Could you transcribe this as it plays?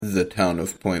The town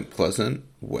of Point Pleasant,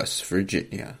 West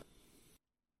Virginia.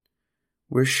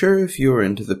 We're sure if you're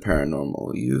into the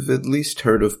paranormal, you've at least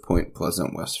heard of Point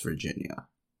Pleasant, West Virginia.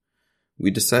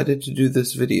 We decided to do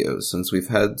this video since we've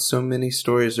had so many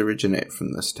stories originate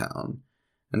from this town,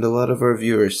 and a lot of our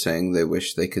viewers saying they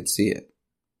wish they could see it.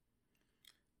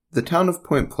 The town of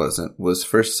Point Pleasant was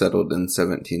first settled in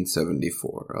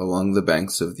 1774 along the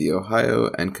banks of the Ohio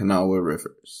and Kanawha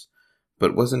rivers,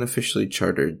 but wasn't officially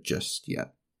chartered just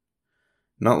yet.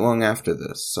 Not long after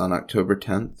this, on October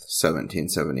 10th,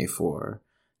 1774,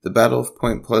 the Battle of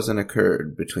Point Pleasant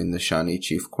occurred between the Shawnee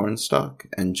Chief Cornstalk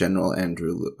and General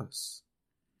Andrew Lewis.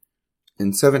 In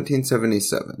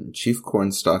 1777, Chief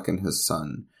Cornstalk and his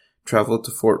son traveled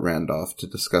to Fort Randolph to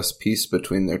discuss peace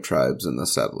between their tribes and the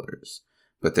settlers,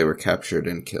 but they were captured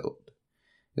and killed.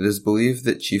 It is believed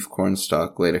that Chief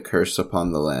Cornstalk laid a curse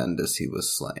upon the land as he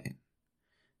was slain.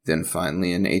 Then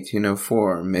finally in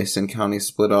 1804, Mason County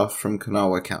split off from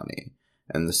Kanawha County,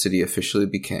 and the city officially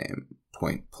became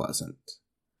Point Pleasant.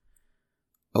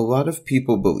 A lot of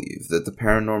people believe that the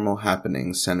paranormal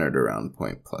happenings centered around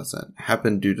Point Pleasant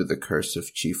happened due to the curse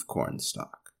of Chief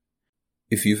Cornstalk.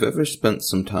 If you've ever spent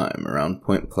some time around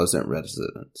Point Pleasant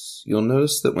residents, you'll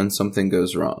notice that when something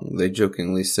goes wrong, they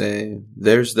jokingly say,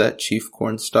 "There's that Chief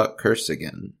Cornstalk curse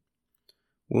again."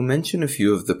 We'll mention a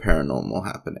few of the paranormal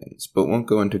happenings, but won't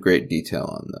go into great detail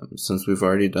on them, since we've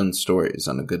already done stories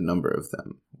on a good number of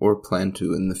them, or plan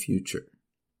to in the future.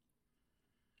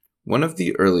 One of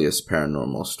the earliest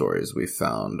paranormal stories we've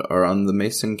found are on the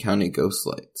Mason County ghost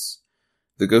lights.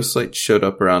 The ghost lights showed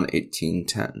up around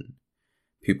 1810.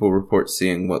 People report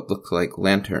seeing what looked like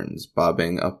lanterns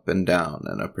bobbing up and down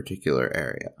in a particular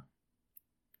area.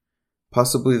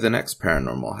 Possibly the next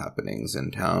paranormal happenings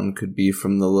in town could be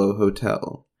from the Lowe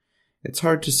Hotel. It's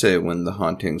hard to say when the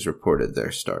hauntings reported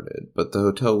there started, but the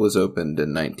hotel was opened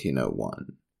in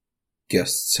 1901.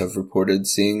 Guests have reported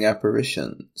seeing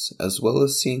apparitions, as well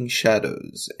as seeing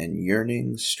shadows and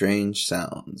yearning, strange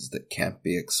sounds that can't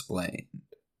be explained.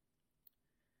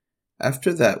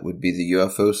 After that would be the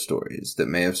UFO stories that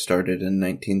may have started in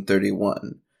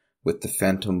 1931 with the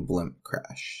Phantom Blimp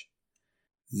crash.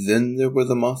 Then there were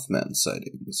the Mothman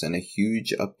sightings and a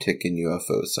huge uptick in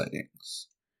UFO sightings.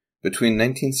 Between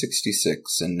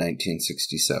 1966 and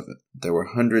 1967, there were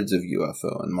hundreds of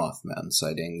UFO and Mothman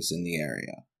sightings in the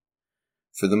area.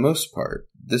 For the most part,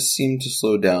 this seemed to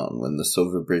slow down when the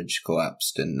Silver Bridge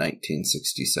collapsed in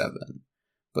 1967,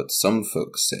 but some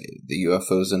folks say the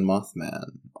UFOs and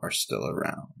Mothman are still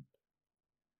around.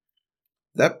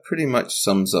 That pretty much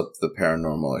sums up the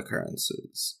paranormal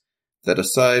occurrences. That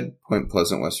aside, Point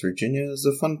Pleasant, West Virginia is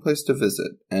a fun place to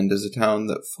visit and is a town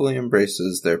that fully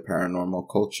embraces their paranormal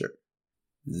culture.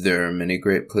 There are many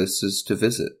great places to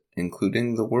visit,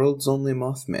 including the world's only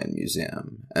Mothman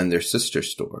Museum and their sister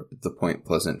store, the Point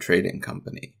Pleasant Trading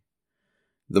Company.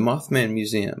 The Mothman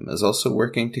Museum is also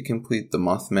working to complete the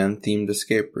Mothman-themed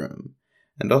escape room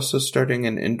and also starting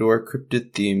an indoor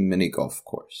cryptid-themed mini-golf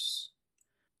course.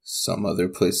 Some other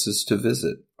places to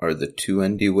visit are the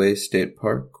 2ND Way State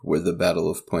Park, where the Battle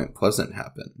of Point Pleasant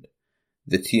happened,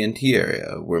 the TNT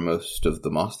area, where most of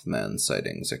the Mothman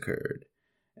sightings occurred,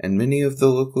 and many of the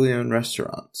locally owned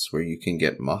restaurants where you can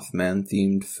get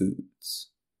Mothman-themed foods.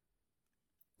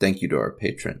 Thank you to our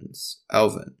patrons,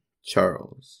 Alvin,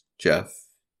 Charles, Jeff,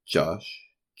 Josh,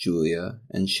 Julia,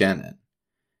 and Shannon,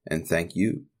 and thank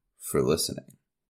you for listening.